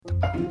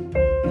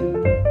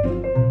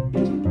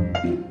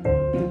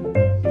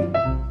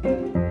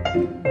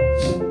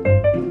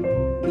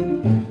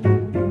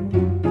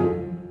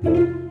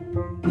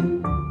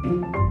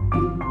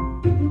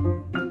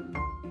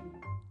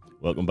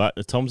Welcome back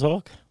to Tom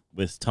Talk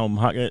with Tom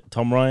Hackett,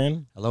 Tom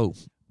Ryan. Hello.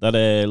 That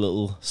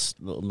little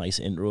nice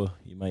intro.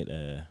 You might.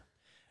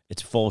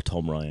 It's for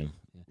Tom Ryan.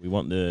 Yeah. We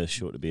want the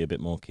show to be a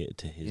bit more catered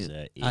to his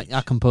age.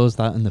 I composed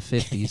that in the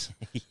 50s.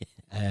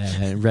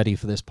 Ready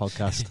for this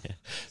podcast. Yeah.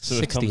 So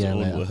 60 years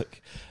later.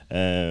 Work.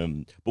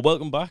 But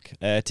welcome back.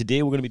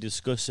 Today we're going to be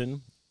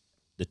discussing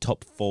the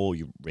top 4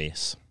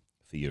 race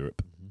for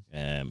Europe.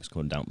 It's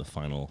going down to the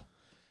final.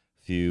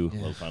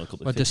 Final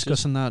couple of We're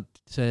discussing that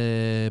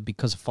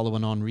because of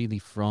following on really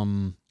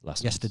from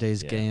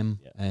yesterday's game,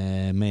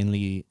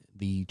 mainly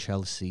the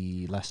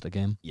Chelsea-Leicester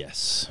game.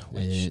 Yes.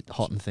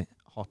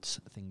 Hots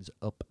things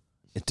up.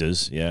 It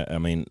does, yeah. I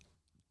mean,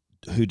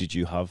 who did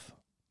you have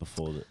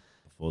before the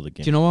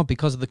game? Do you know what?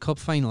 Because of the cup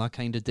final, I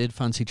kind of did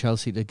fancy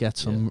Chelsea to get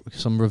some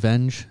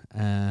revenge.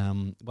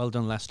 Well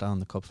done, Leicester, on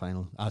the cup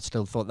final. I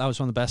still thought that was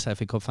one of the best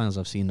FA Cup finals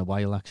I've seen in a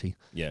while, actually.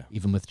 Yeah.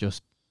 Even with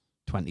just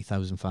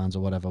 20,000 fans or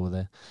whatever were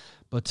there.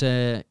 But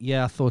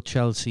I thought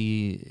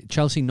Chelsea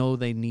know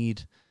they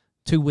need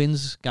 2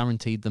 wins,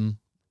 guarantees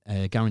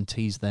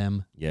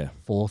them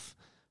fourth.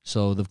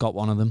 So they've got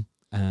one of them.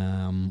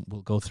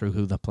 We'll go through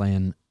who they're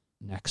playing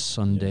next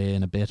Sunday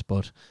in a bit.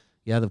 But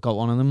yeah, they've got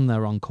one of them.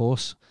 They're on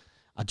course.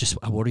 I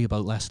worry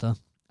about Leicester.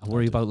 I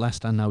worry about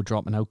Leicester now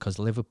dropping out because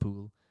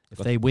Liverpool, if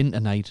they win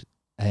tonight,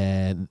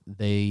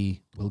 they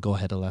will go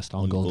ahead of Leicester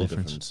on goal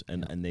difference.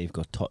 And they've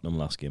got Tottenham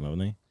last game, haven't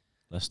they?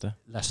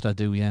 Leicester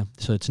do, yeah.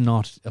 So it's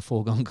not a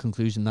foregone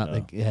conclusion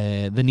that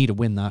they need to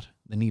win that.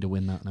 They need to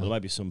win that now. Well, there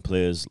might be some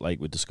players, like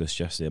we discussed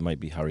yesterday, it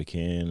might be Harry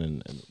Kane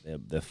and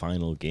their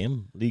final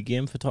league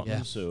game for Tottenham.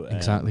 Yeah, so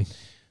exactly.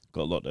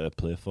 Got a lot to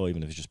play for,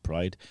 even if it's just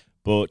pride.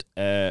 But,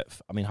 I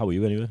mean, how were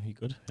you anyway? You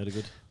good? Had a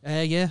good?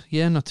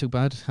 Yeah, not too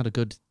bad. Had a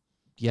good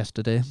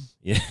yesterday.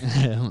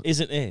 Yeah.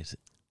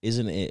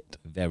 Isn't it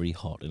very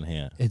hot in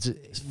here? It's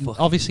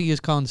obviously you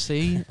can't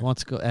see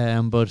what's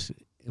but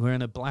we're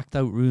in a blacked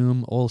out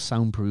room, all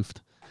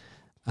soundproofed,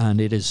 and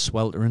it is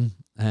sweltering.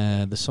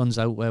 The sun's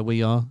out where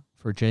we are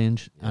for a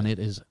change, and it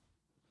is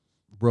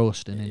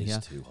roasting in here.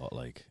 It's too hot,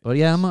 like. But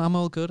yeah, I'm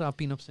all good. I've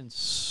been up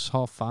since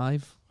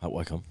 5:30.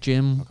 Why come?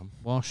 Gym,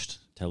 washed,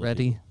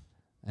 ready.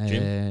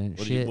 Gym?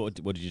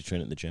 What did you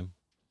train at the gym?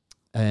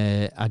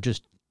 I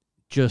just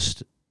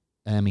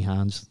my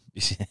hands.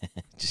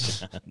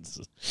 Just your hands.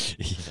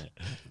 Yeah.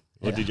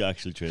 What did you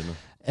actually train on?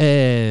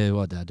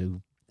 What did I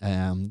do?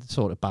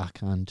 Sort of back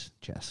and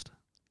chest.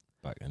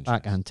 Back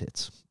and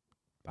tits.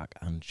 Back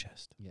and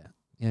chest.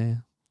 Yeah.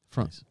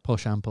 Front, nice.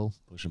 Push and pull.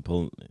 Push and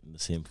pull in the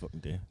same fucking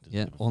day.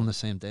 All on the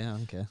same day, I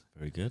don't care.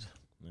 Very good.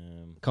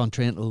 Can't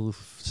train till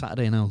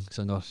Saturday now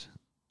because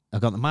I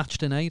got the match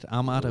tonight.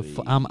 I'm at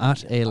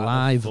a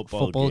live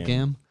football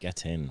game.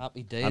 Get in.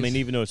 Happy days. I mean,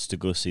 even though it's to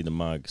go see the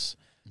Mags,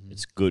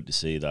 it's good to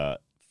see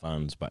that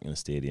fans back in the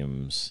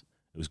stadiums.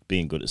 It was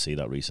being good to see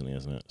that recently,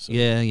 isn't it? So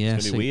yeah. It's going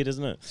to be weird,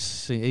 isn't it?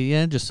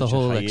 Just the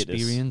whole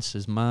experience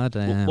is mad.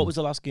 What was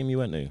the last game you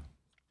went to?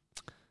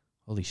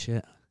 Holy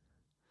shit.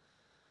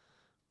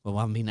 Well,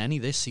 I haven't been any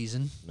this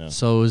season. No.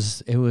 So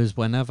it was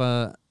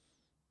whenever,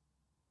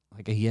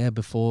 like a year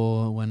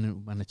before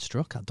when it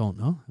struck. I don't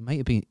know. It might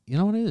have been, you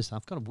know what it is?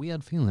 I've got a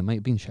weird feeling it might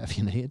have been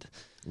Sheffield United.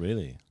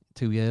 Really?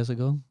 2 years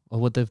ago. Or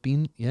would there have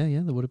been? Yeah,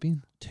 there would have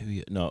been. 2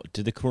 years? No.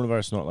 Did the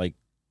coronavirus not like...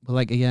 Well,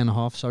 like a year and a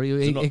half, sorry.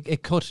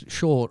 It cut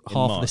short half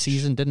March. Of the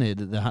season, didn't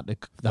it? They had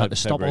to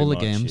stop February, all the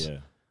March, games. Yeah.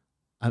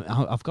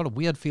 I've got a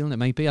weird feeling it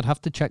might be. I'd have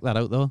to check that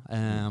out, though.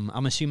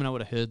 I'm assuming I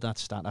would have heard that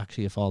stat,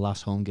 actually, if our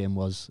last home game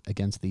was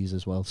against these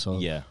as well. So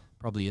yeah.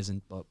 Probably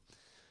isn't. But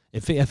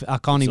if I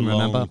can't even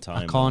remember.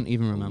 I can't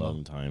even remember. A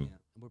long time. Yeah.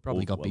 We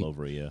probably got beat. Well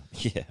over a year.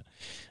 Yeah.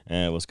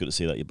 Well, it's good to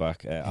see that you're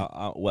back.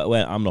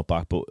 I'm not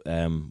back, but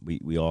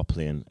we are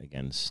playing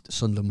against...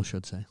 Sunderland, we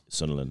should say.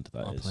 Sunderland,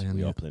 that is.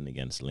 We are playing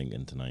against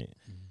Lincoln tonight.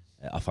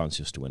 I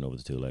fancy us to win over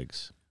the 2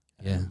 legs.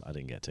 Yeah. I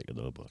didn't get a ticket,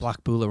 though. But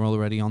Blackpool are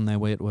already on their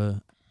way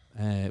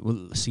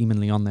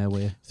seemingly on their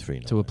way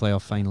 3-0 to a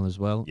playoff final as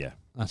well. Yeah.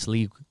 That's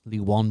League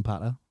One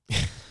patter.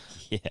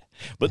 Yeah.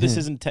 But this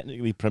isn't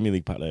technically Premier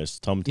League patter. It's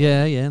Tom.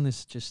 Yeah, and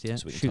this is just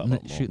so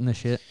shooting the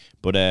shit.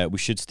 But we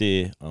should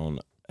stay on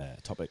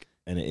topic,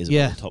 and it is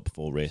about the top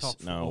 4 race. Top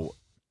 4. Now,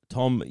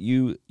 Tom,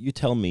 you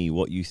tell me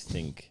what you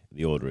think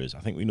the order is. I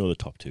think we know the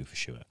top 2 for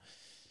sure.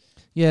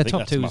 Yeah,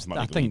 top 2 is,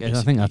 I think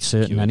that's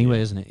certain anyway,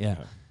 isn't it? Yeah.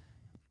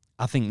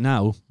 I think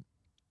now.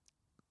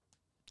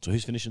 So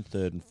who's finishing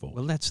 3rd and 4th?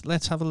 Well,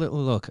 let's have a little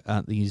look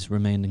at these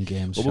remaining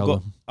games.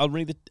 Well, I'll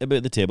read a bit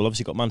of the table.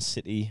 Obviously, got Man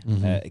City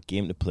a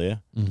game to play.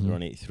 They're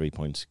on 83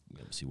 points.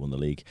 Obviously, won the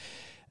league.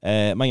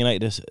 Man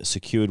United has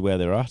secured where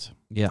they're at.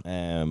 Yeah.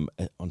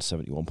 On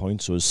 71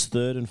 points. So it's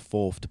 3rd and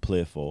 4th to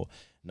play for.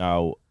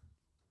 Now,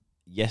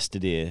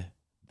 yesterday,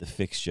 the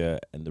fixture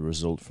and the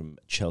result from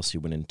Chelsea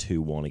winning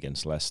 2-1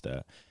 against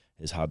Leicester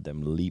has had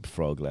them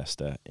leapfrog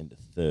Leicester into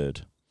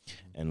 3rd.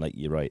 And like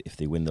you're right, if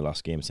they win the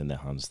last game, it's in their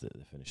hands that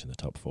they finish in the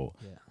top 4.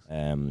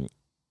 Yeah.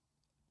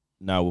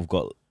 now we've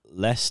got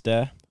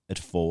Leicester at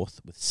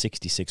 4th with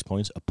 66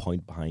 points, a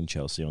point behind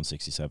Chelsea on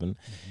 67.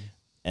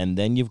 And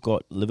then you've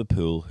got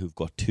Liverpool, who've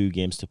got 2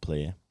 games to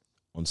play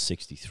on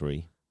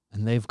 63.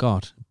 And they've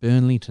got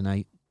Burnley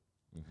tonight.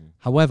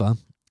 However,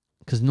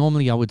 because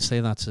normally I would say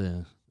that's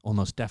a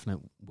almost definite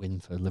win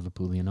for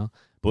Liverpool, you know.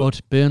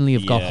 But Burnley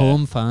have got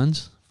home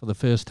fans for the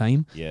first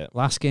time. Yeah.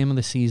 Last game of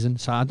the season.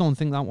 So I don't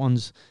think that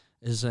one's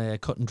as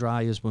cut and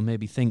dry as we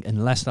maybe think.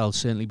 And Leicester will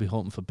certainly be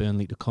hoping for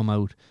Burnley to come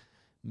out.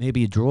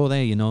 Maybe a draw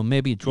there, you know.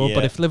 Maybe a draw. Yeah.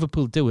 But if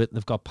Liverpool do it,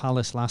 they've got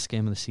Palace last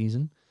game of the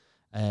season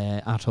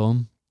at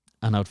home.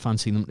 And I would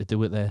fancy them to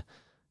do it there.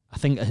 I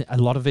think a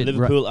lot of it...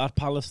 Liverpool at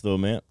Palace, though,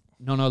 mate.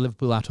 No,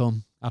 Liverpool at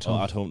home. At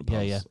home. At home to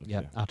Palace.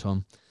 Yeah, at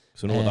home.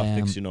 So know what that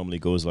fixture normally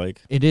goes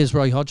like? It is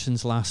Roy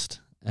Hodgson's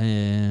last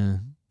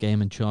game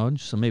in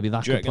charge, so maybe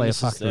that could play a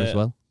factor as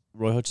well.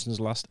 Roy Hodgson's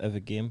last ever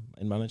game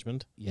in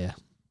management? Yeah.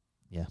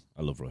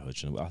 I love Roy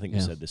Hodgson. I think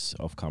we said this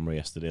off camera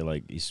yesterday.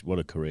 Like, what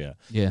a career.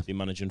 Yeah. He's been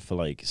managing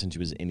for since he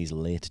was in his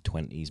late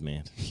 20s,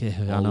 mate. Yeah,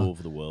 all I know.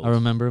 over the world. I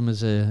remember him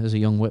as a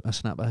young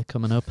whippersnapper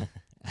coming up.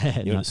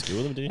 You went to school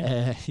with him,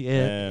 didn't you?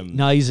 Yeah.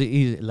 No, he's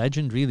a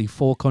legend, really.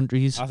 4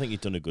 countries. I think he's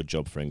done a good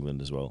job for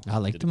England as well. I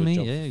liked him,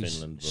 yeah.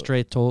 He's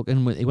straight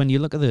talking. When you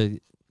look at the...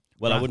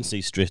 Well, I wouldn't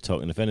say straight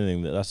talking. If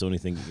anything, that's the only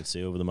thing you could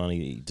say over the man.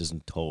 He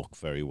doesn't talk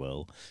very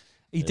well.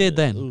 He did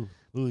then.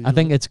 I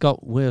think it's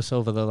got worse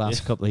over the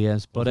last couple of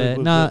years. But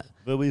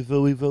very,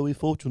 very, very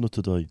fortunate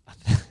today.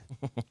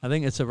 I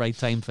think it's the right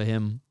time for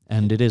him,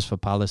 and it is for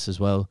Palace as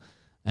well.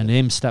 And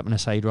him stepping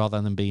aside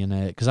rather than being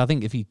because I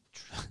think if he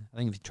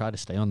tried to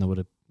stay on, they would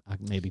have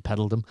maybe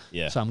peddled him.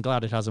 Yeah. So I'm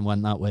glad it hasn't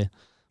went that way.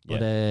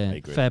 But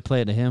fair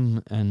play to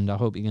him, and I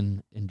hope he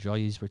can enjoy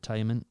his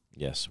retirement.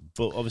 Yes,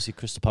 but obviously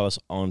Crystal Palace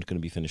aren't going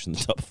to be finishing the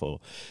top 4.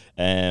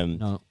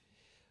 No.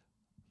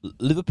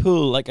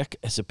 Liverpool,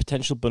 it's a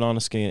potential banana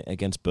skin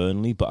against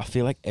Burnley, but I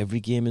feel like every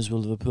game is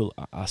with Liverpool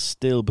are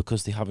still,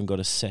 because they haven't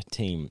got a set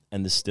team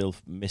and they're still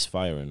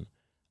misfiring.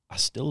 I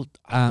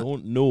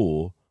don't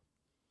know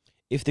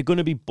if they're going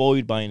to be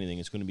buoyed by anything.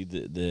 It's going to be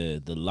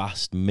the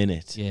last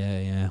minute,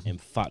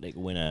 emphatic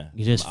winner.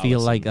 You just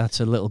feel like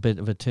that's a little bit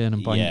of a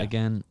turning point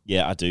again.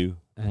 Yeah, I do,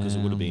 because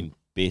it would have been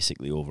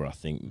basically over. I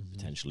think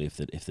potentially if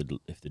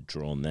they'd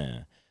drawn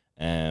there.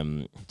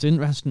 It's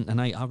interesting, and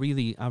I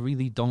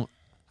really don't.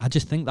 I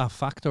just think that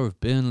factor of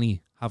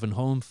Burnley having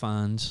home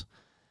fans,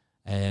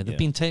 they've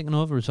been taken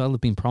over as well.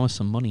 They've been promised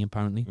some money,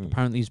 apparently.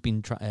 Apparently he's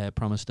been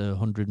promised a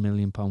 £100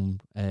 million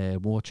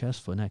war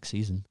chest for next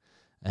season.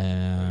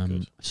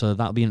 So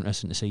that'll be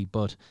interesting to see.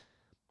 But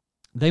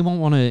they won't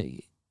want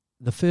to...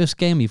 The first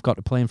game you've got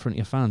to play in front of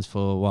your fans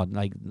for what?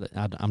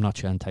 I'm not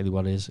sure entirely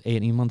what it is.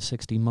 18 months,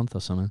 16 months or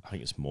something. I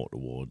think it's more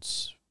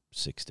towards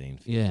 16,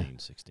 15,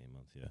 16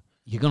 months, yeah.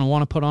 You're going to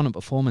want to put on a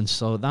performance,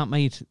 so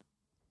that's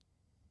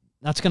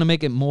going to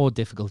make it more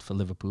difficult for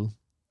Liverpool,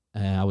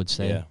 I would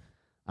say. Yeah.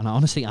 And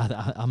honestly,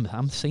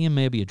 I'm seeing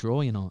maybe a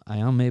draw, you know. I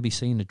am maybe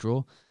seeing a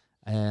draw.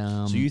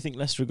 So you think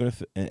Leicester are going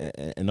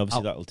to... and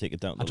obviously that'll take it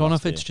down to I don't know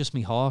if it's just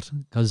me heart,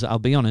 because I'll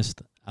be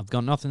honest, I've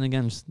got nothing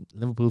against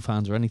Liverpool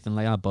fans or anything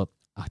like that, but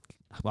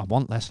I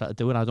want Leicester to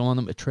do it. I don't want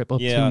them to trip up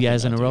 2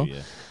 years in a row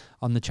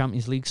on the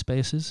Champions League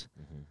spaces.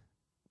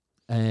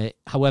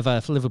 However,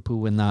 if Liverpool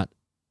win that,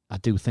 I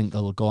do think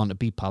they'll go on to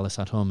beat Palace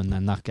at home, and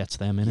then that gets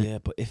them in it. Yeah,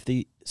 but if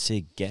they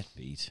say get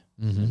beat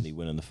and they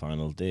win on the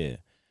final day,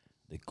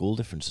 the goal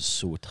difference is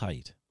so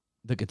tight.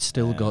 They could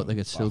still go. They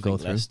could still go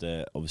through.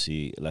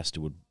 Leicester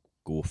would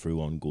go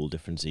through on goal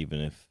difference even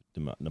if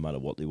no matter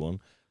what they won,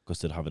 because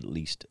they'd have at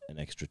least an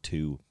extra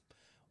 2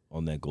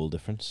 on their goal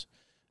difference.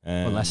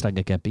 Well, Leicester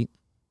could get beat.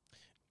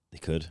 They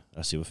could.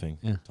 That's the other thing.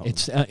 Yeah,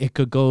 it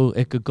could go.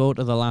 It could go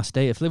to the last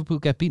day. If Liverpool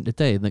get beaten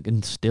today, they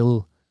can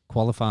still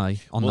qualify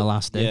on the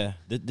last day. Yeah,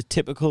 the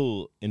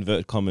typical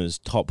inverted commas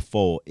top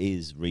 4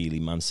 is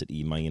really Man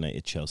City, Man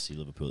United, Chelsea,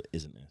 Liverpool,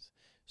 isn't it?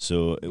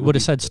 So it would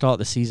have said start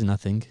the season. I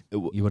think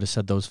you would have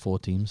said those 4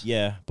 teams.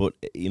 Yeah, but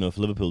if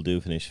Liverpool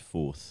do finish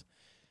 4th,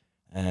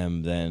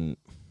 then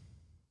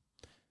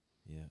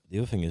the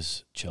other thing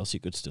is Chelsea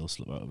could still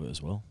slip out of it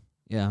as well.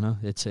 Yeah, I know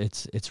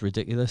it's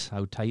ridiculous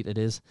how tight it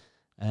is.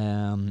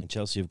 And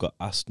Chelsea have got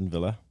Aston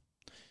Villa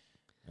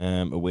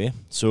away,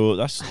 so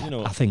that's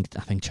I think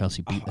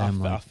Chelsea beat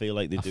them. I feel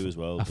like they do as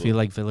well. I feel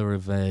like Villa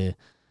have.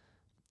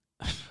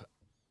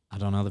 I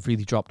don't know. They've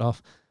really dropped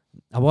off.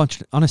 I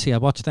watched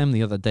them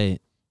the other day,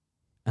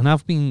 and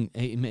I've been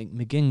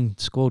McGinn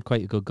scored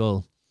quite a good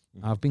goal.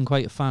 I've been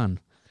quite a fan,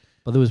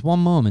 but there was one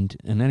moment,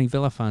 and any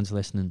Villa fans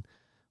listening,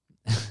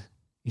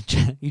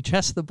 he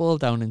chests the ball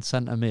down in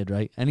centre mid,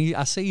 right, and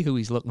I see who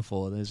he's looking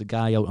for. There's a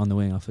guy out on the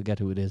wing. I forget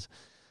who it is.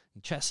 He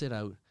chests it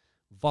out,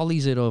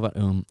 volleys it over to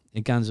him.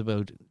 It goes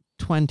about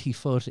 20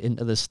 foot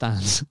into the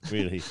stands.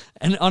 Really?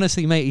 And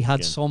honestly, mate, he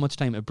had so much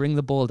time to bring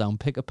the ball down,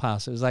 pick a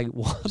pass. It was like,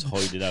 what? Just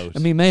hoid it out.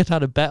 And my mate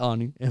had a bet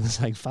on. It was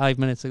like 5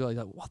 minutes ago. He's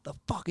like, what the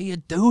fuck are you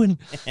doing?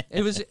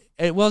 It was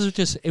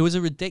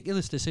a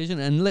ridiculous decision.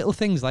 And little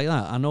things like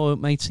that. I know it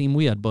might seem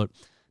weird, but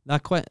I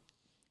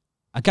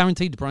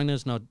guarantee De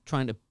Bruyne's not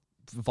trying to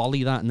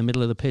volley that in the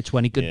middle of the pitch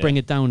when he could bring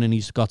it down and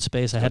he's got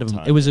space ahead of him.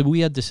 Time, it was a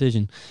weird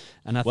decision.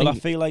 And I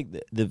feel like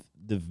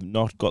they've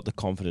not got the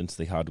confidence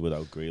they had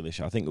without Grealish.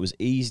 I think it was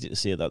easy to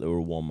say that they were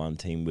a one-man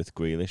team with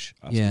Grealish,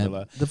 Aston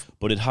Villa.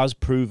 But it has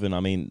proven,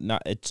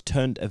 it's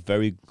turned a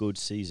very good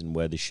season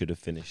where they should have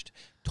finished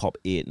top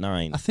 8,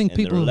 9. I think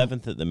people... they're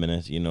 11th at the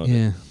minute,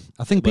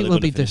 I think people will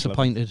be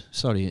disappointed. 11th.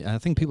 Sorry. I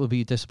think people will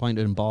be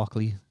disappointed in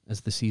Barkley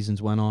as the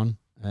seasons went on.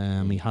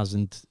 He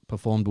hasn't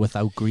performed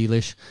without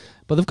Grealish,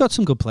 but they've got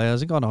some good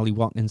players. They've got Ollie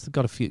Watkins. They've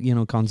got a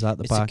few, cons at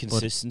the back. It's a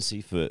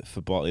consistency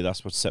for Bartley.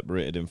 That's what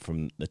separated him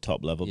from the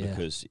top level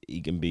because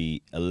he can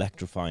be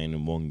electrifying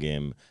in one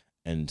game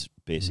and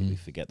basically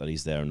forget that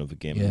he's there another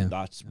game. Yeah. And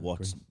that's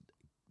what's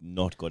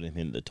not got him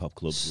into the top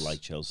clubs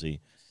like Chelsea.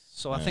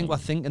 So I think we're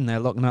thinking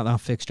they're looking at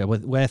that fixture.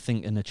 We're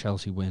thinking a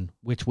Chelsea win,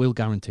 which will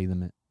guarantee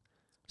them it.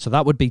 So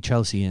that would be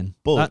Chelsea in.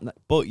 But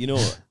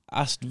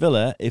Aston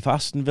Villa, if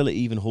Aston Villa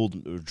even hold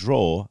them to a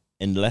draw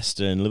and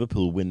Leicester and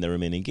Liverpool win their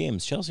remaining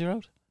games, Chelsea are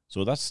out.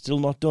 So that's still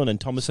not done. And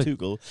Thomas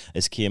Tuchel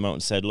has came out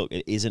and said, look,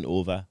 it isn't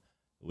over.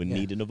 We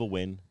need another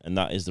win. And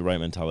that is the right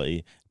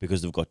mentality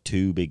because they've got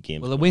 2 big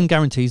games. Well, the win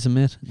guarantees them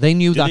it. They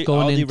knew that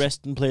going in. Are they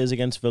resting players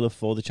against Villa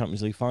for the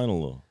Champions League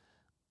final, though?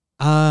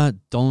 I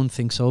don't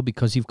think so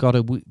because you've got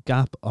a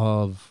gap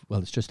of,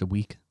 it's just a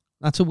week.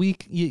 That's a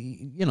week.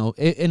 You know,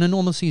 in a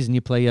normal season,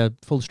 you play a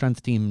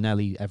full-strength team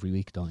nearly every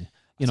week, don't you?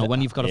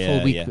 When you've got a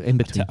full week in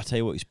between. I tell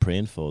you what he's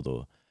praying for,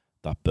 though,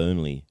 that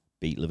Burnley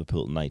beat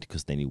Liverpool tonight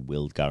because then he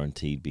will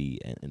guaranteed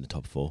be in the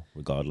top 4,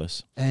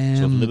 regardless. So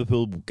if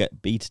Liverpool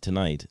get beat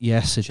tonight,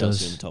 yes, it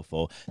Chelsea does. in the top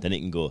 4, then it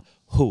can go,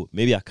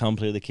 maybe I can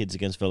play the kids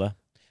against Villa.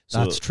 So,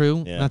 that's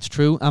true. Yeah. That's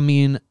true. I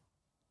mean,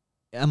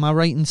 am I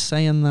right in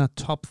saying that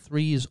top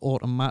 3 is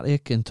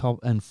automatic and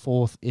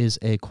 4th is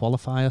a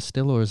qualifier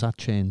still, or has that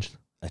changed?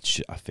 I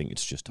think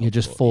it's just top You're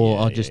just 4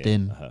 or just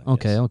in.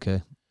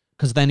 Okay.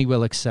 Because then he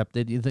will accept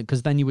it.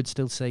 Because then you would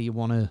still say you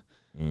want to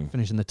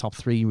finish in the top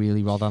 3,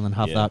 really, rather than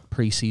have that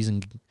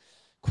pre-season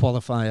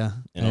qualifier,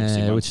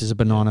 which is a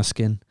banana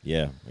skin.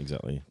 Yeah,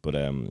 exactly. But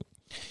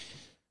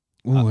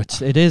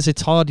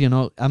it's hard,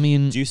 I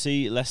mean, do you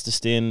see Leicester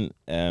staying?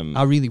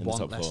 I really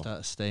want Leicester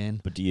to stay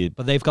in,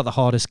 but they've got the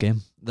hardest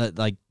game.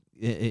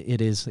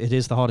 It is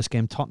the hardest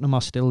game. Tottenham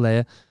are still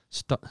there.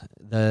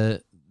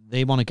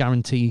 They want to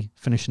guarantee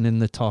finishing in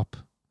the top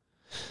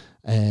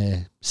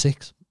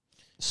 6.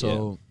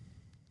 So.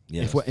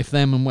 Yeah. If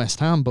them and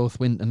West Ham both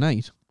win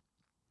tonight,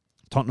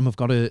 Tottenham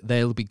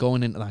they'll be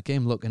going into that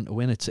game looking to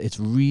win. It's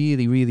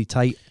really, really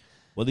tight.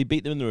 Well, they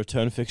beat them in the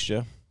return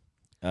fixture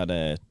at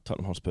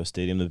Tottenham Hotspur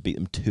Stadium. They beat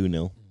them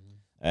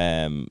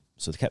 2-0.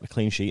 So they kept a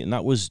clean sheet, and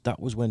that was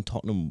when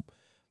Tottenham.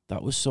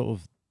 That was sort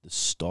of the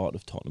start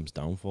of Tottenham's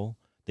downfall.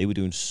 They were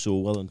doing so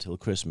well until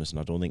Christmas,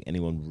 and I don't think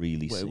anyone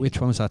really. Which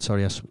one was that?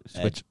 Sorry, I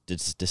switched.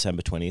 It's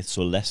December 20th.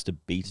 So Leicester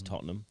beat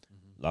Tottenham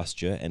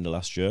end of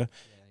last year.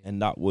 And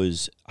that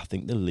was, I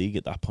think, the league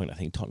at that point. I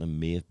think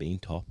Tottenham may have been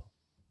top.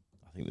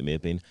 I think they may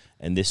have been.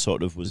 And this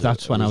sort of was...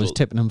 That's when I was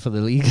tipping them for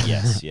the league.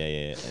 Yes, yeah.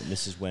 And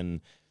this is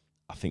when,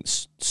 I think,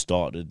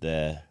 started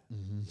their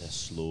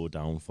slow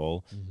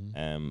downfall.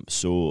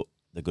 So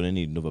they're going to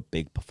need another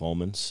big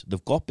performance.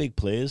 They've got big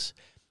players.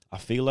 I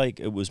feel like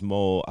Thomas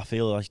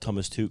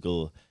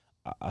Tuchel,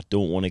 I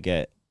don't want to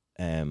get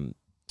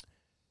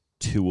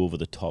too over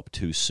the top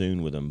too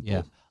soon with him.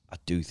 Yeah. But I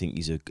do think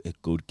he's a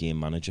good game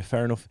manager.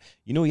 Fair enough.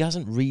 He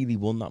hasn't really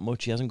won that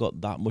much. He hasn't got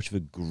that much of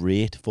a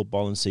great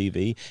footballing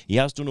CV. He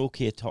has done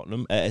okay at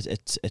Tottenham, at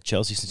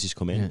Chelsea since he's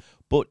come in. Yeah.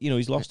 But,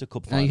 he's lost a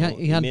cup final.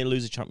 He may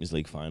lose a Champions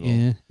League final.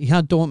 Yeah, he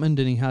had Dortmund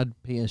and he had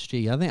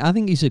PSG. I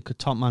think he's a good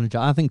top manager.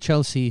 I think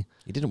Chelsea...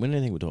 He didn't win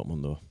anything with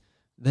Dortmund, though.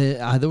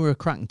 They were a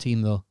cracking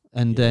team, though.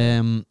 And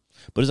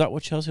but is that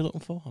what Chelsea are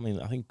looking for? I mean,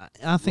 I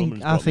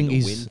think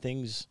he's win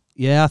things.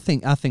 Yeah, I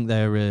think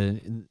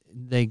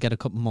they get a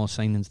couple more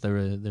signings.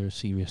 They're a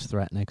serious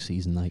threat next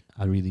season.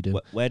 I really do.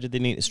 Where did they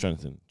need to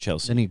strengthen?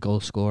 Chelsea. They need a goal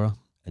scorer.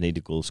 They need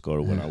a goal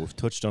scorer. Now we've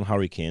touched on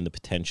Harry Kane, the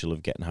potential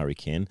of getting Harry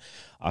Kane.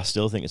 I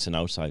still think it's an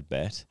outside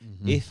bet.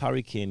 If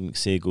Harry Kane,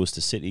 say, goes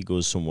to City,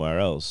 goes somewhere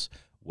else,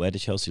 where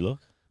does Chelsea look?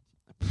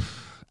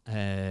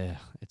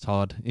 It's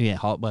hard. Yeah,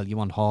 well, you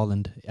want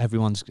Haaland.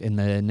 Everyone's in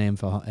the name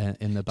for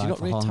in the bag. Do you not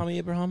for rate Haaland. Tammy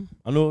Abraham?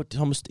 I know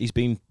Thomas. He's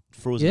been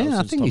frozen. Yeah,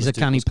 I think he's a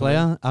canny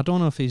player. I don't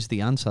know if he's the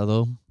answer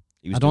though.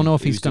 I don't know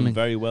if he's doing going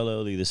very well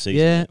early this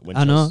season. Yeah,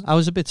 I know. I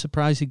was a bit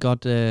surprised he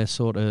got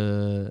sort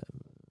of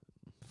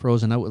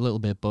frozen out a little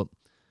bit, but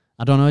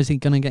I don't know. Is he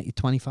going to get you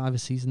 25 a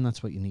season?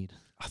 That's what you need.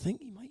 I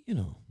think he might.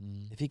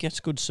 If he gets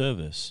good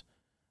service.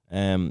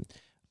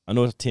 I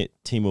know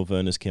Timo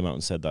Werner's came out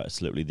and said that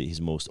it's literally his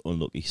most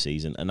unlucky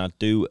season, and I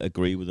do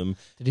agree with him.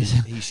 He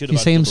should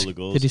have had a couple of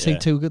goals. Did you see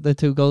the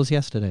 2 goals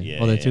yesterday?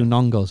 Yeah, or the 2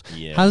 non-goals?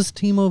 Yeah. Has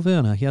Timo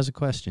Werner, he has a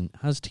question,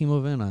 has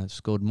Timo Werner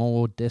scored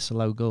more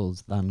disallowed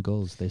goals than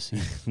goals this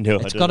season? No,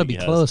 it's got to be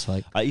close.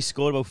 He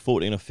scored about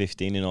 14 or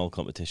 15 in all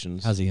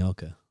competitions. Has he?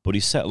 Okay. But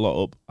he's set a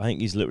lot up. I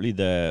think he's literally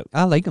there.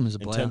 I like him as a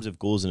player. In terms of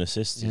goals and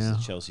assists,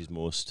 he's Chelsea's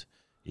most...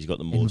 He's got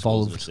the most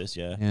goals and assists,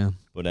 yeah.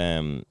 But,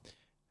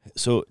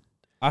 so,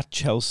 at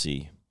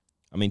Chelsea...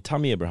 I mean,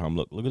 Tammy Abraham,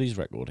 look at his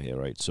record here,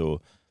 right?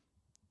 So,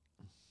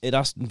 at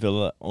Aston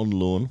Villa on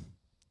loan,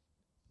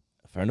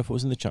 fair enough, it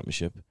was in the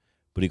Championship,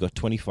 but he got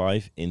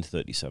 25 in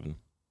 37.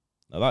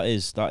 Now that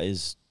is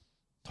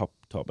top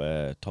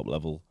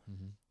level.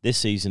 Mm-hmm. This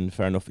season,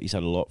 fair enough, he's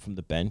had a lot from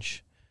the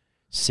bench,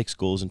 6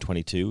 goals in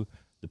 22.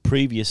 The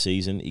previous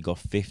season, he got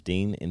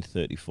 15 in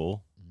 34.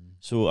 Mm-hmm.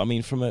 So, I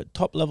mean, from a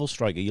top level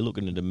striker, you're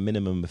looking at a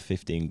minimum of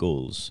 15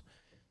 goals,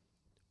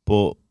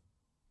 but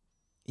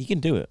he can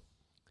do it.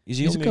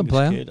 He's a good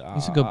player. Kid.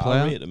 He's a good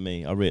player. I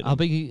rate him.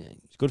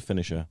 He's a good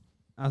finisher.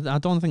 I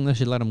don't think they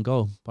should let him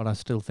go, but I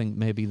still think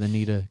maybe they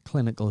need a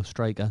clinical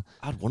striker.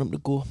 I'd want him to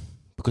go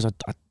because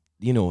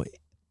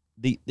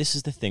this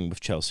is the thing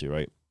with Chelsea,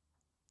 right?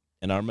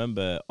 And I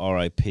remember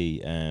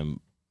R.I.P.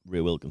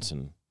 Ray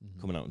Wilkinson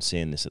coming out and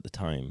saying this at the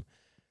time.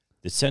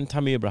 They sent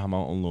Tammy Abraham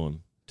out on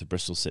loan to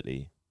Bristol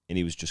City, and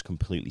he was just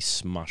completely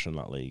smashing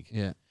that league.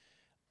 Yeah.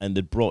 And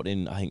they brought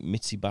in, I think,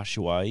 Mitsi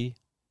Batshuayi.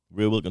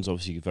 Ray Wilkins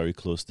obviously very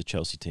close to the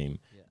Chelsea team.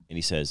 Yeah. And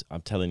he says,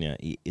 I'm telling you,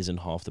 he isn't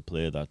half the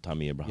player that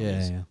Tammy Abraham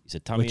is. Yeah. He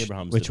said Tammy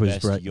Abraham's the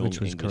best young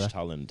English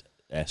talent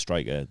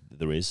striker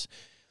there is.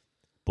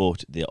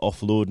 But they're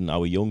offloading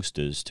our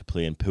youngsters to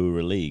play in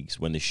poorer leagues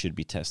when they should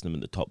be testing them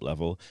at the top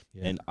level.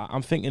 Yeah. And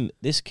I'm thinking,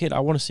 this kid, I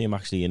want to see him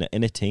actually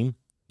in a team.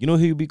 You know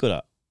who he'd be good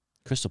at?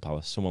 Crystal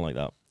Palace, someone like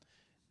that.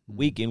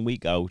 Week in,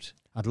 week out.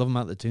 I'd love him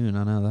at the tune,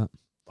 I know that.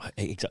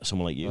 Exactly,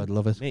 someone like you. I'd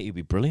love it. Mate, he'd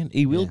be brilliant.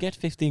 He will get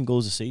 15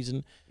 goals a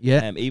season.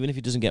 Yeah. Even if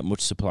he doesn't get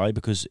much supply,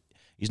 because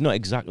he's not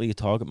exactly a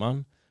target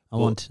man. I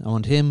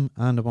want him,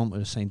 and I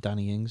want St.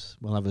 Danny Ings.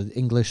 We'll have an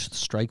English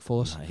strike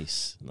force.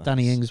 Nice.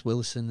 Danny Ings,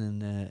 Wilson,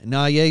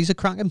 and he's a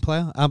cracking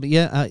player.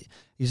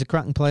 He's a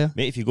cracking player.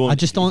 Mate, if you go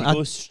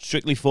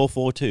strictly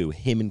 4-4-2,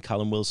 him and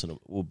Callum Wilson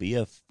will be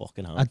a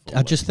fucking handful.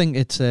 I just think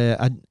it's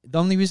the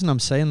only reason I'm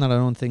saying that I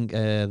don't think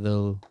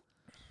they'll.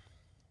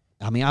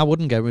 I mean, I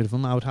wouldn't get rid of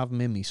him. I would have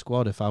him in my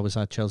squad if I was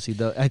at Chelsea.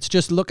 It's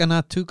just looking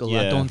at Tuchel.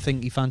 Yeah. I don't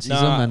think he fancies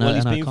him. And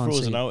he's been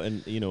frozen out,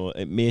 and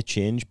it may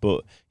change,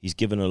 but he's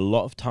given a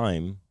lot of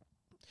time.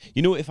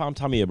 If I'm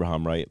Tammy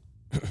Abraham, right,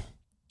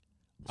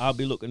 I'll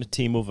be looking at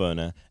Timo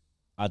Werner.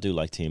 I do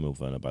like Timo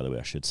Werner, by the way,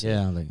 I should say.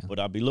 Yeah, I like that. But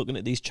I'll be looking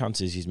at these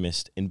chances he's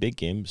missed in big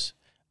games,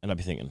 and I'll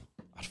be thinking,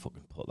 I'd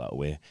fucking put that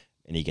away.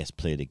 And he gets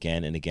played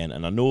again and again.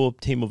 And I know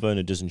Timo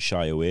Werner doesn't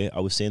shy away. I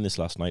was saying this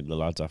last night to the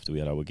lads after we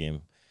had our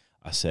game.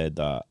 I said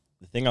that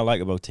the thing I like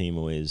about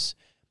Timo is,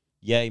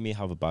 he may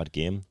have a bad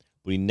game,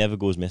 but he never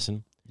goes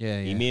missing. Yeah.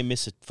 He may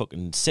miss a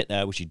fucking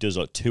sitter, which he does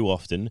too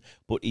often,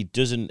 but he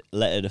doesn't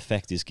let it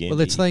affect his game.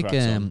 Well, it's like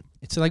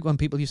when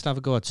people used to have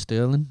a go at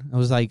Sterling. I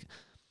was like,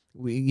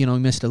 he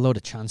missed a load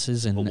of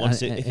chances, and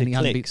if it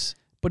clicks,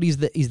 but he's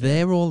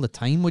there all the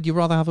time. Would you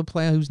rather have a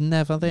player who's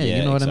never there? Yeah,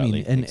 you know exactly,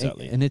 what I mean?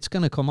 exactly. And it's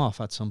going to come off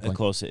at some point. Of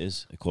course it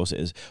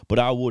is. But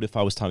I would, if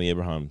I was Tammy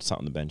Abraham, sat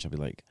on the bench, I'd be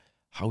like,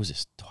 how is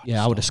this?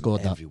 I would have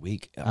scored every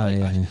week.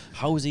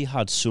 How has he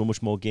had so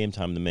much more game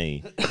time than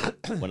me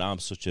when I'm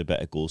such a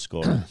better goal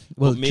scorer?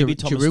 Well, maybe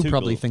Giroud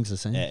probably thinks the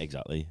same. Yeah,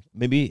 exactly.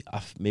 Maybe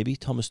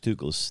Thomas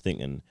Tuchel's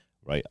thinking,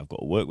 right, I've got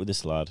to work with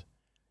this lad.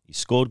 He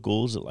scored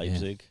goals at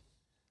Leipzig.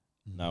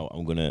 Yeah. Now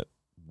I'm going to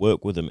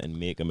work with him and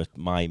make him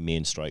my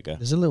main striker.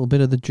 There's a little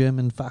bit of the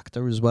German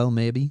factor as well,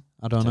 maybe.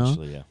 I don't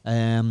know. Yeah.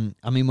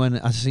 I mean, when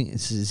I think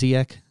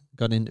Ziyech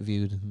got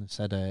interviewed and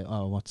said,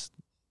 what's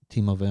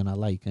Timo Werner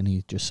like? And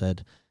he just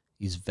said,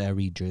 he's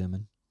very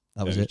German.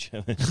 That was it.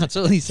 That's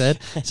all he said.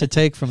 So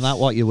take from that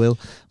what you will.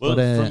 Well,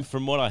 but,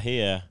 from what I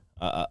hear,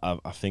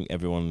 I think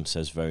everyone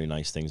says very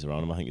nice things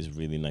around him. I think he's a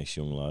really nice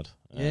young lad.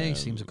 Yeah, he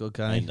seems a good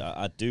guy. And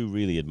I do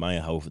really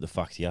admire the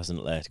fact he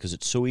hasn't let, because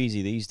it's so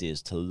easy these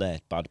days to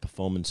let bad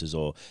performances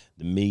or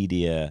the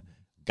media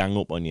gang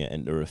up on you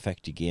and to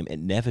affect your game. It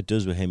never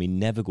does with him. He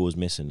never goes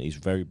missing. He's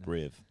very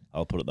brave.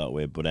 I'll put it that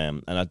way. But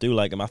and I do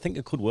like him. I think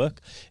it could work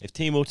if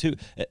Tuchel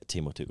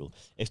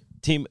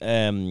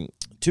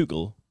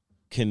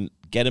can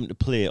get him to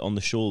play on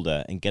the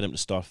shoulder and get him to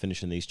start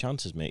finishing these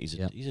chances, mate.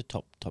 He's a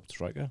top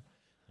striker.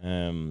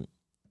 I'm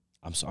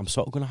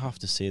sort of going to have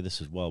to say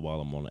this as well while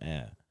I'm on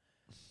air,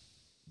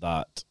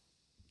 that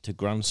to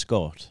Grant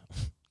Scott,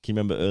 can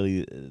you remember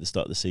early at the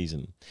start of the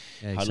season?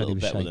 Yeah, I had a little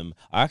bet with him.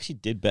 I actually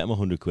did bet him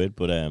 £100,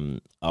 but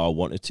I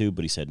wanted to,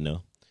 but he said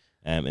no.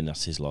 And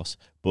that's his loss.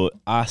 But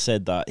I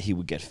said that he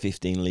would get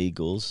 15 league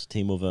goals,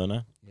 Timo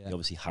Werner. Yeah. He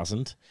obviously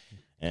hasn't.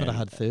 Could have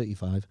had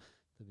 35.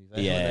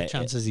 Yeah, the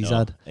chances he's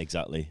had.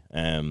 Exactly.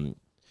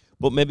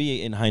 But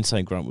maybe in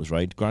hindsight, Grant was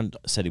right. Grant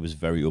said he was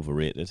very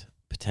overrated.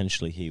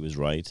 Potentially he was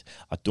right.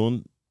 I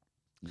don't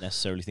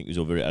necessarily think he was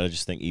overrated. I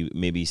just think he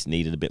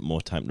needed a bit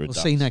more time to adapt.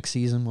 We'll see next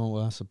season,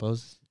 I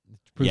suppose.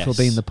 Proof will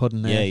be in the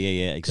pudding there.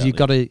 Yeah, exactly. You've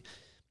got to...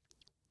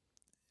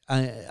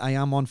 I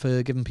am on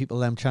for giving people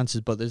them chances,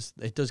 but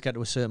it does get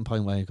to a certain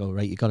point where you go,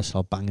 right, you got to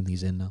start banging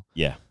these in now.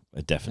 Yeah,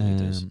 it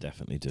definitely does. It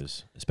definitely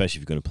does. Especially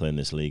if you're going to play in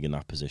this league in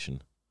that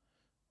position.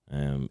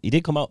 He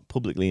did come out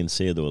publicly and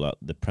say, though, that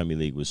the Premier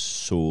League was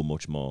so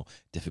much more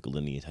difficult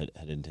than he had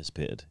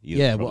anticipated. You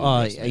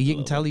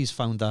can tell he's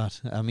found that.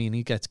 I mean,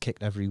 he gets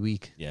kicked every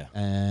week. Yeah.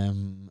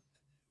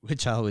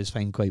 Which I always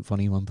find quite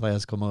funny when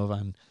players come over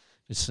and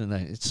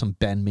It's some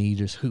Ben Mee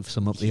just hoofs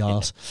him up the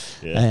arse.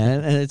 Yeah.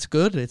 And it's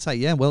good. It's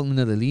like, welcome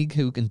to the league.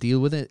 Who can deal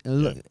with it?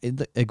 Look,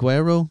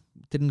 Aguero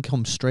didn't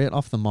come straight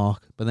off the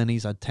mark, but then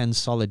he's had 10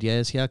 solid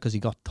years here because he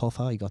got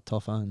tougher.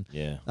 And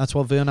that's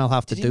what Werner will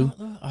have to do.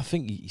 I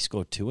think he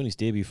scored 2 in his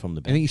debut from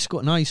the bench. I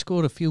think he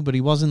scored a few, but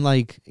he wasn't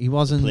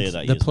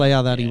the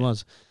player that he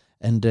was.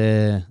 And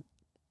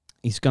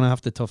he's going to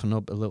have to toughen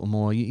up a little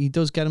more. He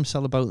does get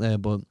himself about there,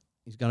 but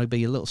he's got to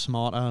be a little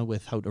smarter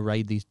with how to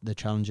ride the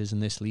challenges in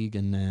this league.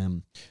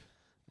 And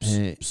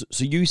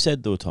so you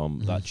said, though, Tom,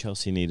 that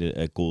Chelsea needed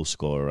a goal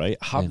scorer, right?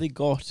 Have they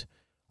got...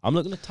 I'm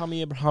looking at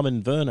Tammy Abraham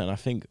and Werner, and I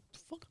think,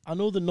 I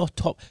know they're not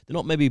top. They're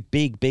not maybe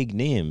big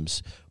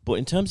names, but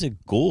in terms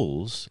of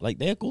goals, like,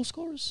 they're goal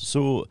scorers.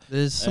 So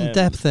there's some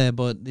depth there,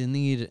 but they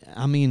need...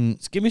 I mean...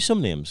 Give me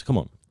some names. Come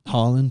on.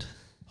 Haaland.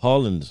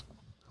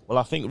 Well,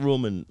 I think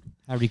Roman...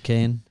 Harry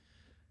Kane.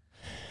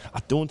 I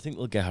don't think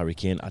they'll get Harry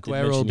Kane.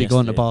 Aguero will be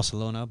going to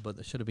Barcelona, but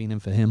they should have been in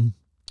for him.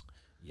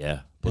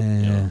 Yeah, but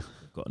they've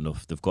got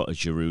enough. They've got a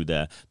Giroud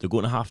there. They're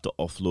going to have to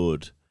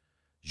offload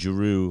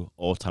Giroud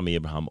or Tammy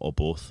Abraham or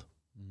both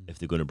if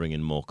they're going to bring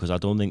in more, because I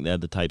don't think they're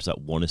the types that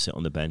want to sit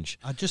on the bench.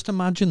 I just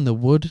imagine they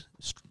would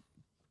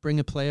bring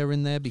a player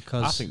in there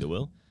because... I think they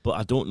will, but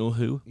I don't know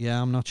who.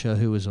 Yeah, I'm not sure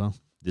who as well.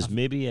 There's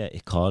maybe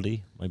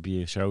Icardi might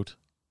be a shout.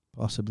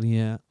 Possibly,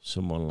 yeah.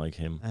 Someone like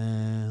him.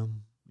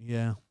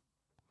 Yeah.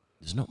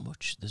 There's not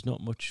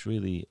much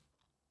really.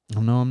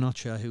 No, I'm not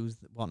sure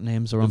what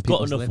names are on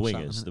people's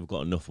lips. They've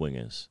got enough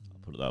wingers. I'll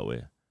put it that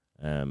way.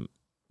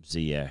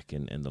 Ziyech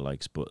and the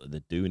likes, but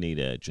they do need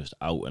a just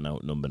out and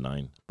out number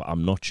 9. But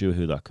I'm not sure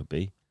who that could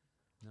be.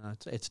 No,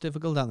 it's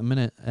difficult at the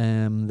minute.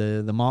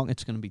 The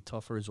market's going to be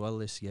tougher as well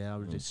this year, I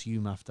would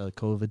assume, after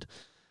COVID.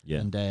 Yeah.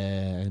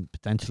 And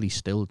potentially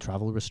still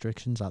travel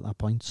restrictions at that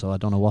point. So I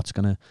don't know what's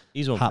going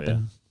to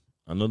happen.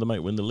 I know they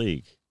might win the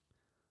league,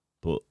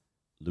 but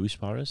Luis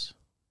Suarez?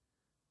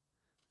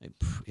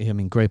 I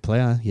mean, great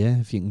player, yeah.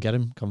 If you can get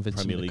him,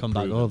 convince him to come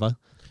back over.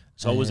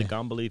 It's always a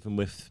gamble, even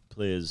with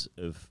players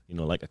of,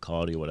 like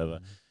Icardi or whatever.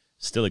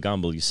 Still a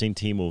gamble. You've seen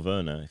Timo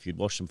Werner. If you'd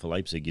watched him for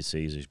Leipzig, you'd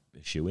say he's a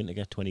shoe-in to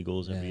get 20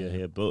 goals every year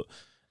here, but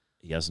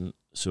he hasn't.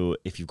 So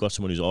if you've got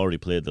someone who's already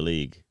played the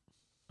league,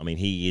 I mean,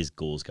 he is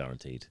goals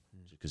guaranteed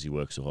because he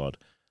works so hard.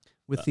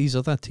 With these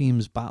other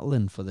teams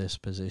battling for this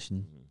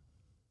position,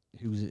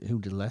 who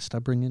did Leicester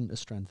bring in to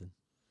strengthen?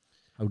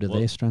 How did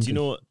they strengthen?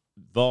 Do you know,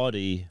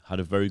 Vardy had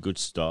a very good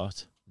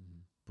start,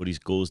 but his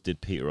goals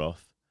did peter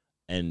off.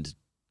 And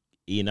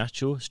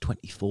Iheanacho is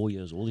 24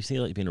 years old.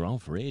 He's been around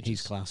for ages.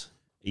 He's class.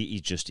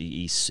 He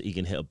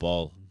can hit a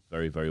ball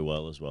very, very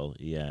well as well.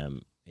 He's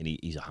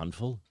a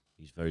handful.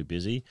 He's very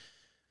busy.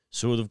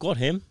 So they've got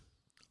him.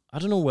 I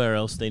don't know where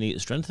else they need to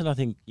strengthen. I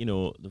think,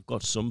 they've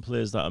got some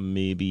players that are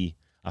maybe...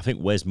 I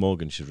think Wes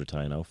Morgan should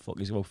retire now.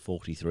 He's about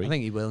 43. I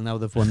think he will now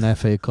they've won their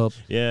FA Cup.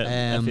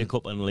 FA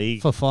Cup and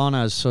League.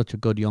 Fofana is such a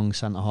good young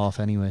centre-half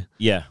anyway.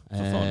 Yeah,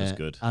 Fofana's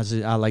good. I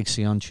like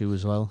Sionchu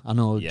as well. I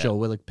know Joe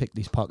Willock picked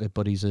his pocket,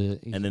 but he's and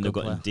then they've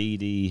got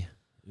Ndidi,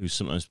 who's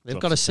sometimes... They've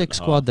got a 6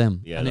 squad,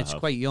 and it's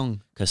quite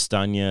young.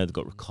 Castagna, they've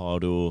got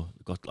Ricardo,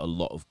 they've got a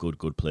lot of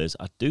good players.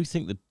 I do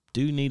think they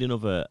do need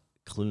another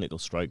clinical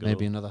striker.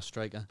 Maybe another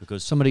striker.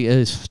 Because somebody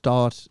to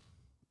start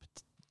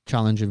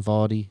challenging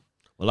Vardy.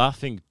 Well, I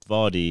think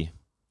Vardy,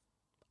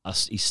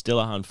 he's still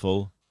a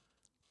handful.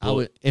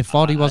 If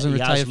Vardy wasn't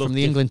retired from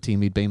the England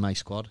team, he'd be in my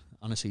squad.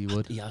 Honestly, he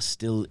would.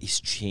 He's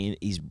changed.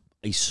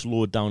 He's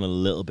slowed down a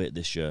little bit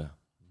this year.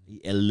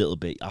 A little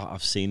bit.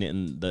 I've seen it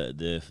in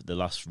the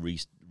last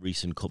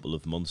recent couple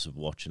of months of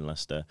watching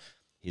Leicester.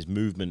 His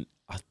movement,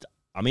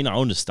 I mean, I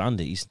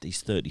understand it.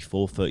 He's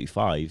 34,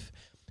 35,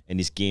 and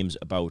his game's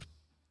about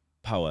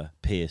power,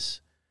 pace,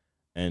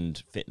 and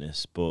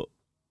fitness, but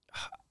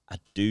I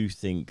do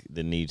think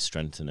they need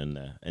strengthening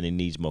there, and it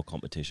needs more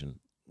competition.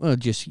 Well,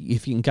 just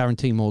if you can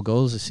guarantee more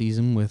goals a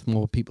season with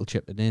more people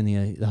chipping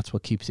in, that's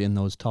what keeps you in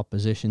those top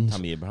positions.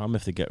 Tammy Abraham,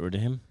 if they get rid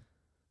of him.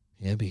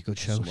 Yeah, it'd be a good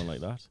show. Someone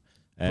like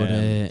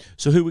that.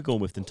 So who are we going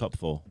with in top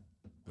 4?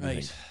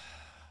 Right.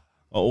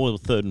 Well,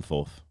 3rd and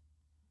 4th.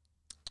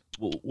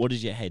 What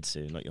does your head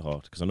say, not your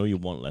heart? Because I know you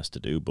want less to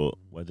do, but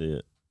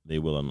whether they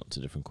will or not is a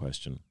different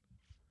question.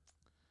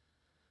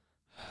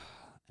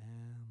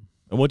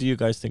 And what do you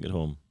guys think at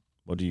home?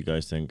 What do you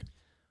guys think?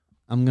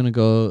 I'm going to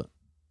go...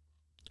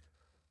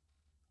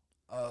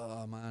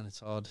 Oh, man,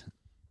 it's hard.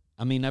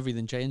 I mean,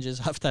 everything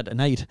changes after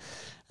tonight.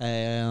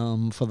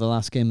 For the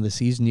last game of the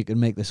season, you can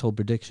make this whole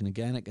prediction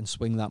again. It can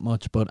swing that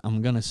much, but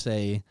I'm going to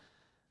say...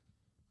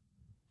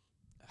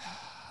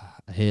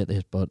 I hate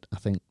it, but I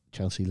think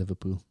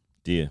Chelsea-Liverpool.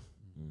 Do you?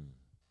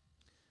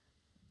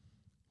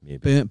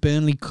 Maybe.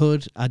 Burnley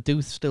could. I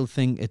do still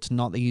think it's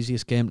not the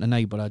easiest game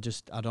tonight, but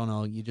I don't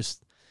know. You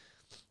just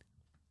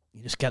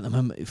get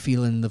them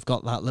feeling they've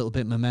got that little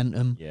bit of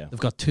momentum. Yeah. They've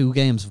got 2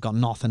 games. They've got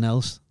nothing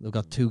else. They've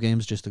got 2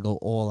 games just to go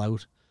all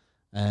out.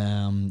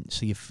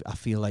 I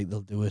feel like they'll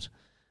do it.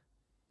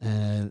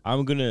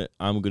 I'm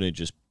gonna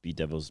just be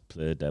devil's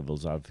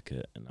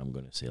advocate, and I'm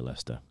gonna say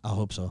Leicester. I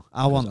hope so.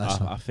 I want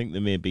Leicester. I think they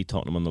may beat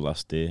Tottenham on the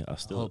last day. I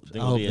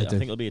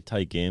think it'll be a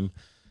tight game,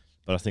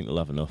 but I think they'll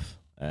have enough.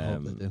 I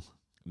hope they do.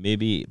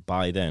 Maybe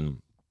by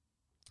then,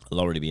 it'll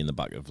already be in the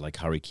back of like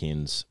Harry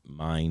Kane's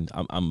mind.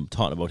 I'm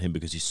talking about him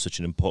because he's such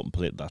an important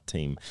player to that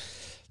team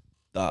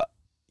that,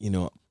 you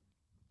know,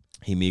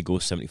 he may go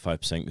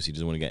 75% because he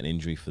doesn't want to get an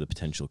injury for the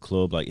potential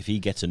club. Like if he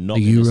gets a knock,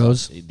 The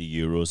Euros. the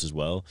Euros as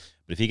well.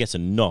 But if he gets a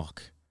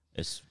knock,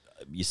 it's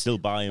you still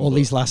buy him. All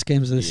these last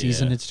games of the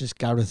season, it's just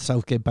Gareth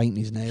Southgate biting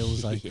his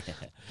nails. Like, yeah,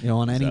 you know,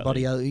 and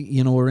anybody else,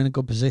 you know, we're in a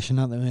good position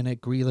at the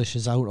minute. Grealish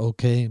is out,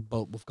 okay,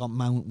 but we've got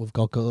Mount, we've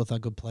got other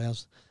good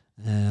players.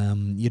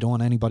 You don't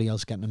want anybody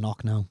else getting a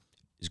knock now.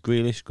 Is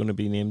Grealish going to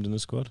be named in the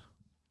squad?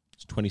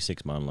 It's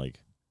 26 man,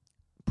 like.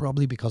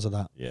 Probably because of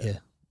that. Yeah.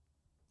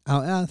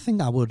 I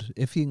think I would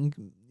if you know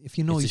it's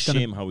he's going. It's a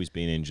shame how he's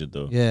been injured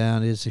though. Yeah,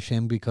 and it's a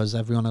shame because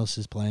everyone else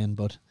is playing.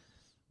 But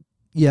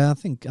yeah, I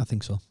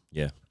think so.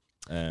 Yeah.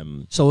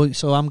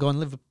 So I'm going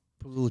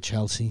Liverpool,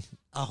 Chelsea.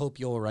 I hope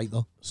you're right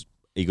though.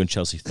 Are you going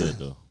Chelsea third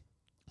though?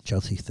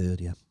 Chelsea third,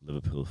 yeah.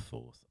 Liverpool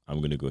fourth. I'm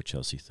going to go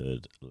Chelsea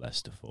third,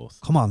 Leicester fourth.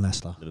 Come on,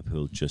 Leicester.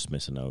 Liverpool just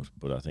missing out,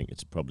 but I think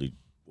it's probably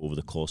over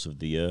the course of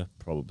the year,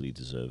 probably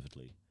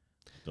deservedly.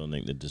 Don't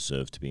think they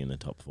deserve to be in the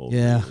top four.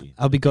 Yeah, really.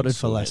 I'll be gutted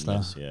So for hit and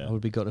Leicester. miss, yeah. I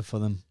would be gutted for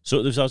them.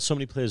 So there's had so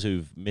many players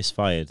who've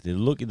misfired. They're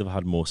lucky they've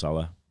had Mo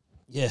Salah.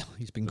 Yeah,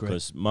 he's been great.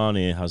 Because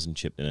Mane hasn't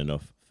chipped in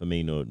enough.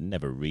 Firmino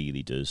never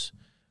really does.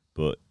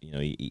 But, you know,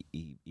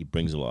 he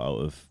brings a lot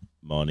out of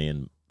Mane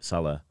and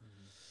Salah.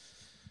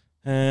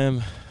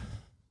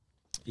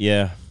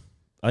 Yeah,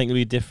 I think it'll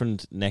be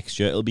different next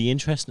year. It'll be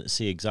interesting to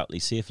see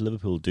if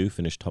Liverpool do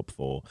finish top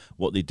four,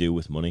 what they do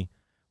with money,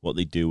 what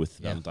they do with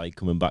Van Dijk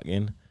coming back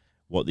in,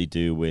 what they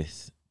do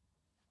with...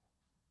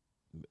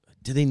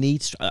 Do they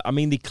need... I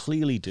mean, they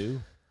clearly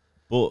do.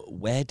 But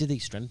where do they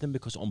strengthen?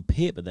 Because on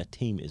paper, their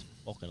team is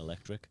fucking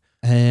electric.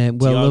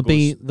 Well,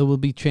 there will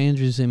be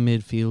changes in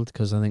midfield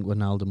because I think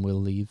Wijnaldum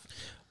will leave.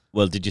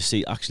 Well, did you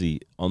see,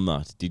 actually, on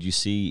that, did you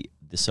see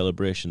the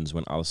celebrations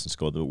when Alisson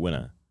scored the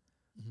winner?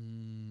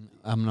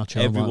 I'm not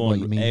sure what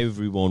you mean.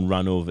 Everyone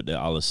ran over to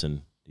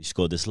Alisson. He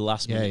scored this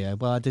last minute. Yeah.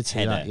 Well, I did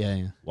see that.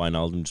 Yeah.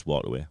 Wijnaldum just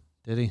walked away.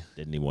 Did he?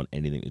 Didn't he want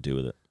anything to do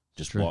with it?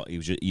 Just what he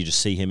was. You just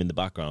see him in the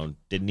background.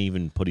 Didn't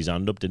even put his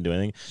hand up. Didn't do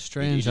anything.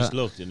 Strange. He just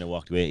looked and then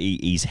walked away.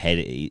 He's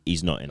headed.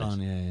 He's not in it.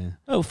 Yeah.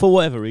 Oh, for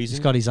whatever reason,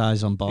 he's got his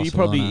eyes on Barcelona. He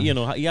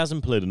probably, he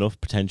hasn't played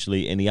enough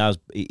potentially, and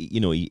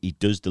he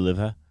does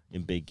deliver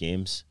in big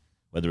games.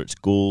 Whether it's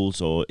goals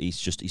or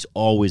he's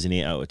always an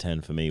 8 out of 10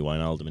 for me,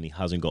 Wijnaldum, and he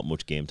hasn't got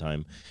much game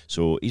time.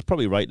 So he's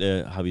probably right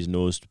to have his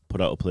nose put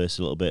out of place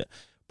a little bit.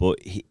 But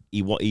he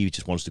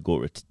just wants to go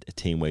to a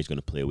team where he's going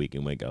to play week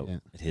in, week out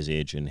at his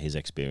age and his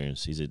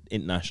experience. He's an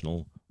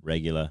international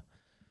regular.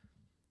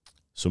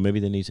 So maybe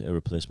they need a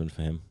replacement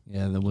for him.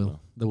 Yeah, they will.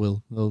 They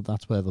will.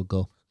 That's where they'll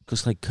go.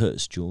 Because like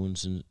Curtis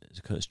Jones,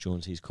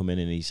 he's come in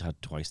and he's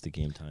had twice the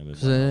game time.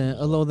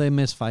 Although they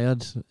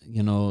misfired,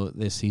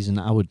 this season,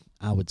 I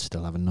would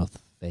still have enough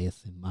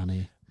faith in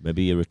Mane.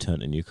 Maybe a return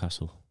to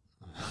Newcastle.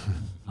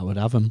 I would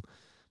have him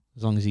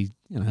as long as he,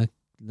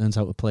 learns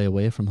how to play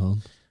away from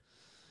home.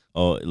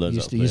 Oh,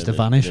 he used to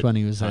vanish when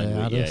he was at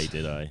us. Yeah, he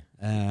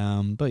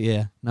did. But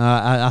yeah, no,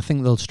 I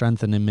think they'll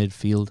strengthen in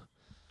midfield.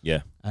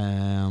 Yeah.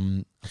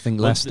 I think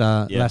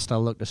Leicester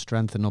look to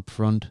strengthen up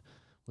front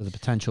with a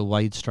potential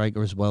wide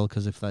striker as well,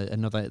 because if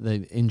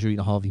the injury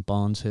to Harvey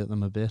Barnes hurt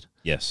them a bit.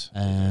 Yes.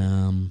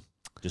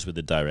 Just with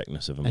the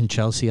directness of him. And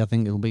Chelsea, I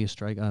think it'll be a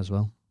striker as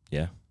well.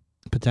 Yeah.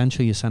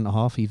 Potentially a centre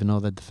half, even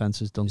though their defence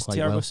has done quite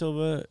well. Thiago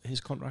Silva,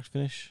 his contract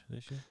finish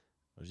this year?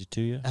 Or is it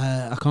 2 years?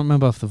 I can't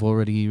remember if they've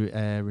already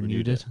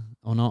renewed it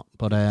or not,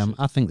 but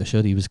I think they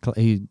should. He's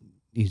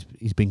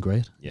been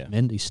great. Yeah.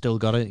 He's still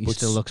got it. He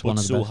still looks one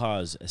of the best. So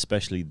has,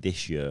 especially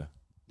this year,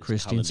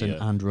 Christensen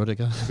and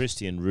Rudiger.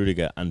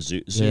 Rudiger and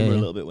Zuma a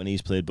little bit when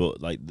he's played, but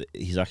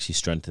he's actually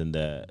strengthened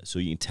there. So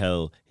you can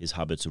tell his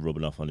habits are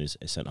rubbing off on his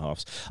centre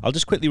halves. I'll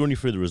just quickly run you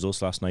through the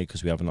results last night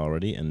because we haven't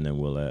already, and then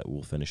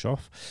we'll finish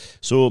off.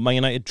 So Man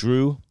United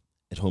drew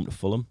at home to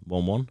Fulham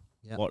 1-1.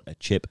 Yep. What a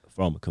chip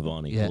from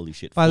Cavani! Yeah. Holy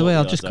shit! By the way,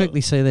 I'll just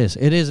quickly say this: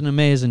 it is an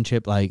amazing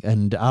chip,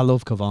 and I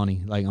love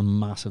Cavani. I'm a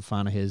massive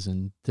fan of his,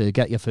 and to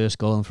get your first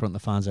goal in front of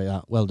the fans like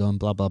that, well done.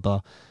 Blah blah blah.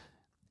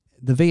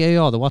 The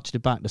VAR, they watched it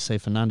back to say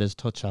Fernandes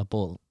touched that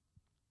ball.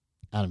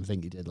 I don't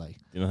think he did.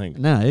 You don't think?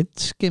 No, it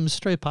skimmed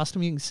straight past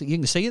him. You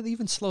can see it. They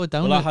even slow it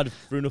down. Well, I had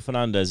Bruno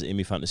Fernandes in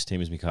my fantasy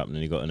team as my captain,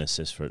 and he got an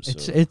assist for it.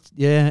 So.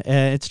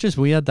 It's just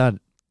weird that.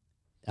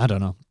 I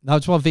don't know.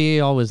 That's what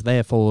VAR was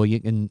there for.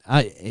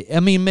 I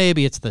mean,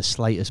 maybe it's the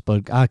slightest,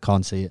 but I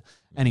can't see it.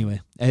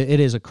 Anyway, it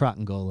is a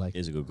cracking goal. It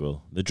is a good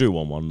goal. They drew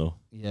 1-1 though.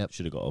 Yeah,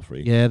 should have got all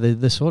three. Yeah,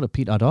 they sort of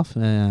petered off.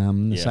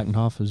 The second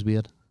half was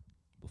weird.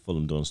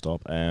 Fulham don't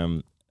stop.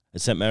 At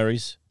St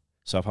Mary's,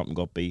 Southampton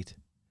got beat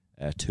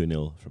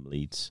 2-0 from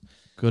Leeds.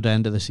 Good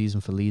end of the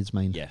season for Leeds,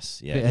 mate. Yes,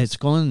 yeah. It's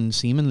gone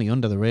seemingly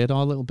under the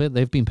radar a little bit.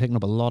 They've been picking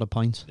up a lot of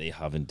points. They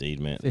have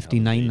indeed, mate.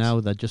 59 now.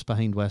 They're just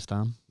behind West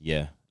Ham.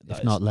 Yeah.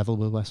 If not level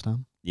with West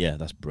Ham. Yeah,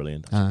 that's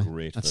brilliant. That's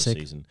great for the sick.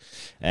 season.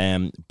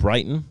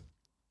 Brighton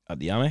at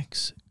the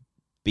Amex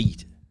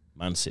beat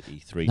Man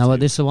City 3-2. Now,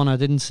 this is the one I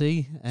didn't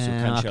see. So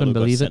I couldn't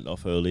believe got sent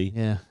off early.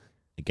 Yeah.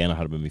 Again, I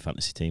had him in my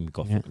fantasy team.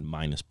 Got fucking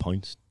minus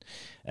points.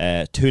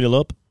 2-0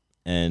 up,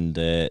 and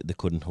they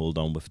couldn't hold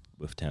on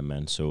with 10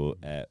 men. So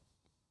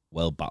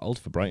well battled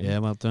for Brighton. Yeah,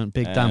 well done.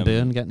 Big Dan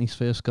Burn getting his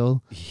first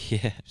goal.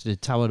 Yeah.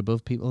 Just towered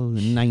above people,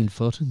 9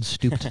 foot, and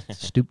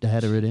stooped to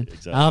header it in.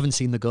 Exactly. I haven't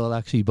seen the goal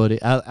actually,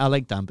 but I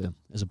like Dan Burn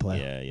as a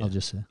player. Yeah. I'll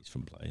just say. He's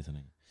from Blythe, isn't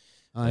he?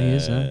 Oh, he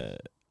is.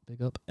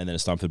 Big up. And then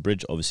at Stamford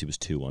Bridge, obviously was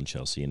 2-1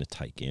 Chelsea in a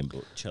tight game,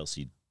 but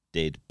Chelsea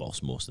did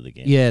boss most of the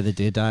game. Yeah, they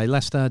did.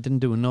 Leicester didn't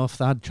do enough.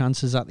 They had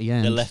chances at the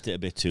end. They left it a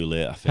bit too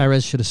late, I think.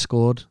 Perez should have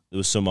scored. There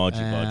was some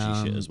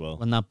argy-bargy shit as well.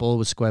 When that ball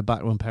was squared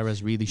back, when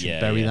Perez really should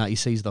bury that, he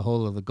sees the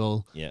whole of the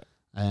goal. Yeah.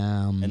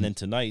 And then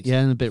tonight,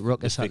 and a bit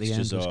ruckus at the end.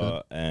 Let's have a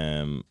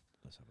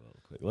little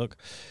quick look.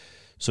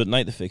 So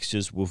tonight the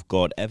fixtures, we've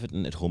got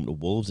Everton at home to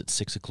Wolves at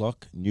 6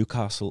 o'clock,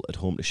 Newcastle at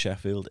home to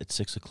Sheffield at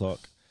 6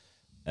 o'clock,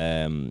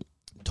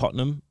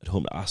 Tottenham at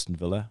home to Aston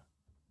Villa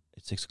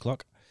at 6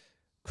 o'clock,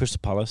 Crystal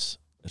Palace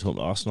at home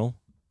to Arsenal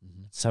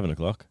at 7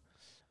 o'clock,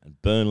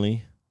 and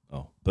Burnley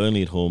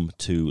at home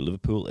to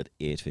Liverpool at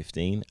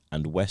 8:15,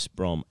 and West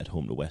Brom at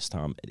home to West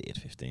Ham at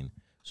 8:15.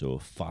 So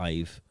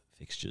 5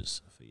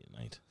 fixtures for you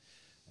tonight.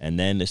 And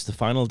then it's the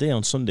final day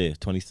on Sunday,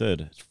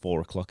 23rd. It's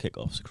 4 o'clock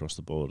kickoffs across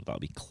the board. That'll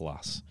be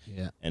class.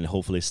 Yeah. And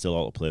hopefully it's still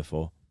all to play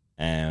for.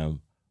 We'll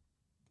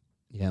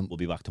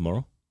be back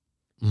tomorrow.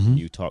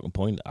 New talking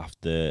point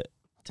after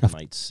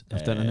tonight's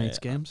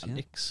games.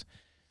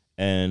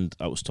 And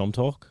that was Tom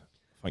Talk.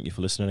 Thank you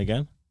for listening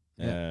again.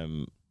 Yeah.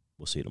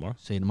 We'll see you tomorrow.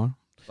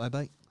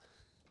 Bye-bye.